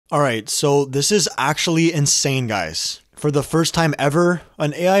Alright, so this is actually insane, guys. For the first time ever,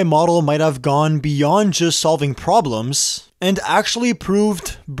 an AI model might have gone beyond just solving problems and actually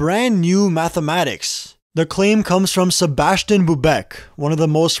proved brand new mathematics. The claim comes from Sebastien Bubeck, one of the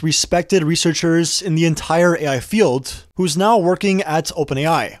most respected researchers in the entire AI field, who's now working at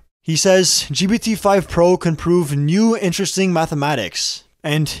OpenAI. He says GPT-5 Pro can prove new interesting mathematics,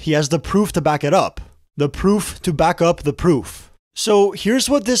 and he has the proof to back it up. The proof to back up the proof. So here's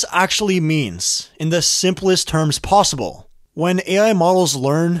what this actually means, in the simplest terms possible. When AI models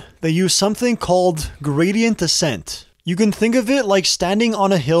learn, they use something called gradient descent. You can think of it like standing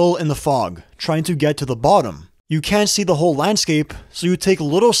on a hill in the fog, trying to get to the bottom. You can't see the whole landscape, so you take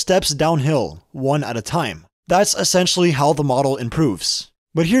little steps downhill, one at a time. That's essentially how the model improves.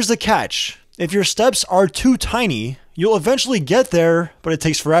 But here's the catch. If your steps are too tiny, you'll eventually get there, but it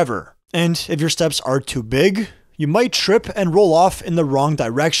takes forever. And if your steps are too big, you might trip and roll off in the wrong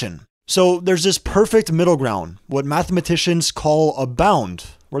direction. So there's this perfect middle ground, what mathematicians call a bound,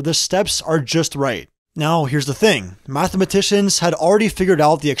 where the steps are just right. Now, here's the thing. Mathematicians had already figured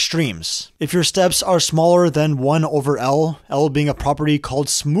out the extremes. If your steps are smaller than 1 over L, L being a property called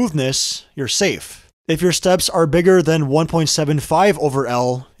smoothness, you're safe. If your steps are bigger than 1.75 over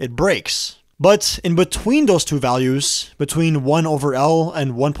L, it breaks. But in between those two values, between 1 over L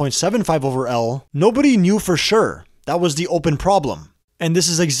and 1.75 over L, nobody knew for sure. That was the open problem. And this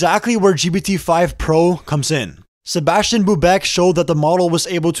is exactly where GPT-5 Pro comes in. Sebastien Bubeck showed that the model was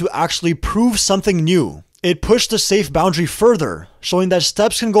able to actually prove something new. It pushed the safe boundary further, showing that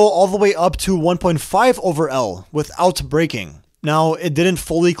steps can go all the way up to 1.5 over L without breaking. Now, it didn't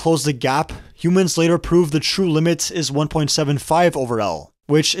fully close the gap. Humans later proved the true limit is 1.75 over L,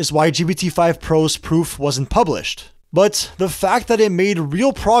 which is why GPT-5 Pro's proof wasn't published. But the fact that it made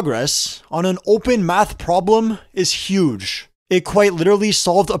real progress on an open math problem is huge. It quite literally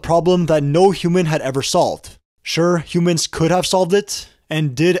solved a problem that no human had ever solved. Sure, humans could have solved it,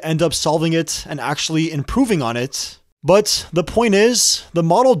 and did end up solving it and actually improving on it. But the point is, the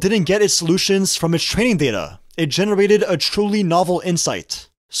model didn't get its solutions from its training data. It generated a truly novel insight.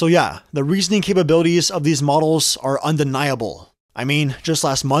 So yeah, the reasoning capabilities of these models are undeniable. I mean, just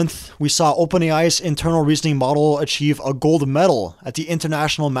last month, we saw OpenAI's internal reasoning model achieve a gold medal at the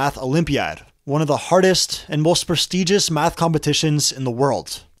International Math Olympiad, one of the hardest and most prestigious math competitions in the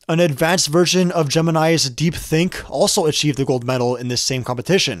world. An advanced version of Gemini's DeepThink also achieved the gold medal in this same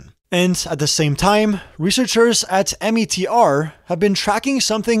competition. And at the same time, researchers at METR have been tracking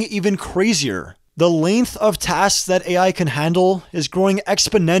something even crazier. The length of tasks that AI can handle is growing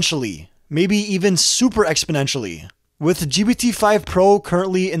exponentially, maybe even super exponentially, with GPT-5 Pro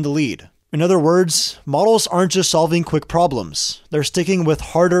currently in the lead. In other words, models aren't just solving quick problems. They're sticking with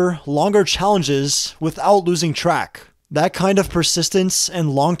harder, longer challenges without losing track. That kind of persistence and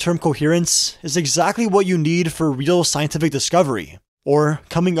long-term coherence is exactly what you need for real scientific discovery, or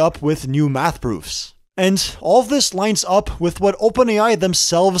coming up with new math proofs. And all of this lines up with what OpenAI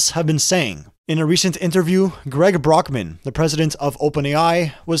themselves have been saying. In a recent interview, Greg Brockman, the president of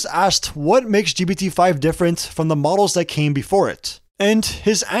OpenAI, was asked what makes GPT-5 different from the models that came before it. And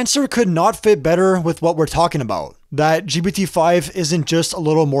his answer could not fit better with what we're talking about. That GPT-5 isn't just a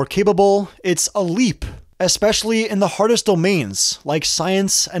little more capable, it's a leap. Especially in the hardest domains like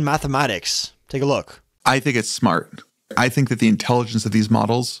science and mathematics. Take a look. I think it's smart. I think that the intelligence of these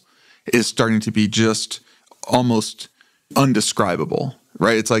models is starting to be just almost undescribable,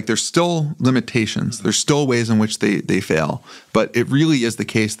 right? It's like there's still limitations. There's still ways in which they fail. But it really is the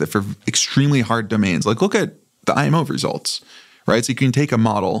case that for extremely hard domains, like look at the IMO results, right? So you can take a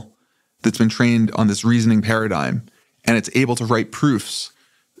model that's been trained on this reasoning paradigm and it's able to write proofs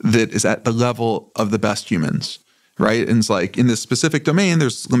that is at the level of the best humans, right? And it's like in this specific domain,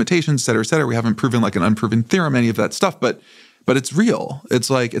 there's limitations, et cetera, et cetera. We haven't proven like an unproven theorem, any of that stuff, but it's real. It's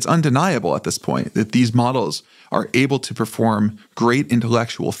like, it's undeniable at this point that these models are able to perform great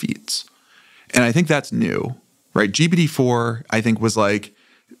intellectual feats. And I think that's new, right? GPT-4, I think was like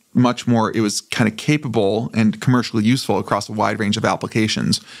much more, it was kind of capable and commercially useful across a wide range of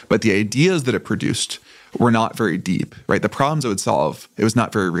applications, but the ideas that it produced were not very deep, right? The problems it would solve, it was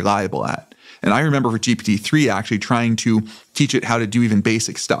not very reliable at. And I remember for GPT-3 actually trying to teach it how to do even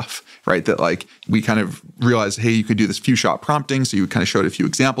basic stuff, right? That like we kind of realized, hey, you could do this few shot prompting. So you kind of showed a few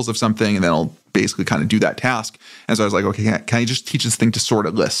examples of something and then it'll basically kind of do that task. And so I was like, okay, can I just teach this thing to sort a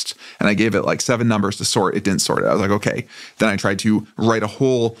list? And I gave it like 7 numbers to sort. It didn't sort it. I was like, okay. Then I tried to write a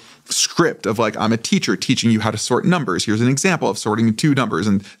whole script of like, I'm a teacher teaching you how to sort numbers. Here's an example of sorting 2 numbers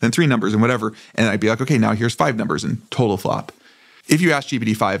and then 3 numbers and whatever. And I'd be like, okay, now here's 5 numbers and total flop. If you ask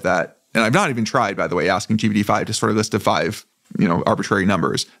GPT-5 that, and I've not even tried, by the way, asking GPT-5 to sort a list of 5 arbitrary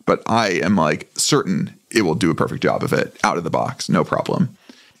numbers, but I am like certain it will do a perfect job of it out of the box, no problem.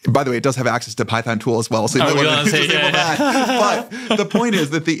 By the way, it does have access to Python tool as well, so you might want to disable that. But the point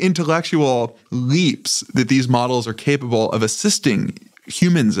is that the intellectual leaps that these models are capable of assisting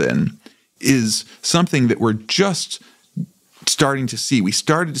humans in is something that we're just starting to see. We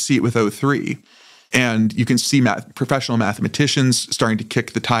started to see it with O3. And you can see professional mathematicians starting to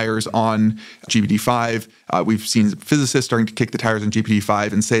kick the tires on GPT-5. We've seen physicists starting to kick the tires on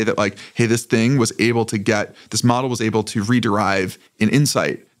GPT-5 and say that, like, hey, this model was able to rederive an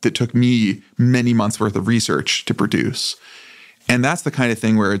insight that took me many months worth of research to produce. And that's the kind of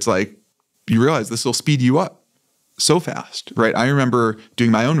thing where it's like, you realize this will speed you up so fast, right? I remember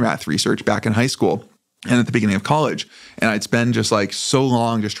doing my own math research back in high school and at the beginning of college. And I'd spend just like so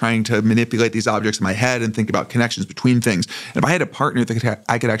long just trying to manipulate these objects in my head and think about connections between things. And if I had a partner that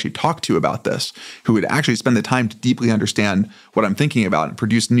I could actually talk to about this, who would actually spend the time to deeply understand what I'm thinking about and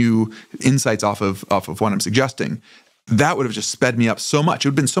produce new insights off of what I'm suggesting, that would have just sped me up so much. It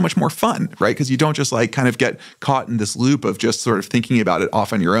would have been so much more fun, right? Because you don't just like kind of get caught in this loop of just sort of thinking about it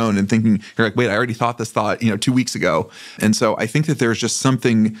off on your own and thinking, you're like, wait, I already thought this thought, 2 weeks ago. And so I think that there's just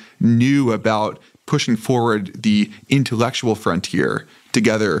something new about pushing forward the intellectual frontier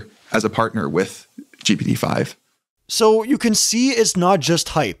together as a partner with GPT-5. So you can see it's not just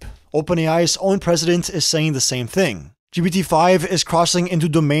hype. OpenAI's own president is saying the same thing. GPT-5 is crossing into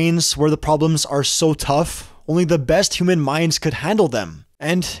domains where the problems are so tough, only the best human minds could handle them.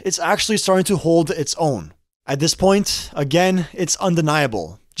 And it's actually starting to hold its own. At this point, again, it's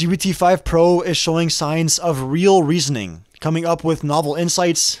undeniable. GPT-5 Pro is showing signs of real reasoning, coming up with novel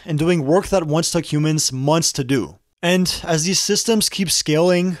insights, and doing work that once took humans months to do. And as these systems keep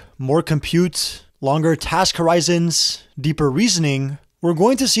scaling, more compute, longer task horizons, deeper reasoning, we're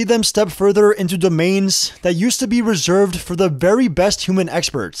going to see them step further into domains that used to be reserved for the very best human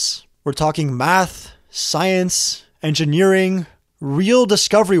experts. We're talking math, science, engineering, real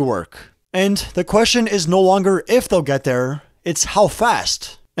discovery work. And the question is no longer if they'll get there, it's how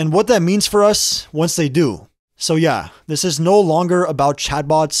fast, and what that means for us once they do. So yeah, this is no longer about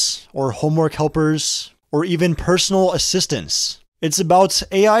chatbots or homework helpers or even personal assistants. It's about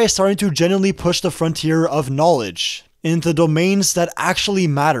AI starting to genuinely push the frontier of knowledge into domains that actually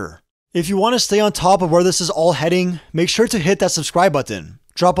matter. If you want to stay on top of where this is all heading, make sure to hit that subscribe button.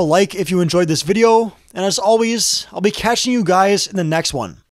 Drop a like if you enjoyed this video, and as always, I'll be catching you guys in the next one.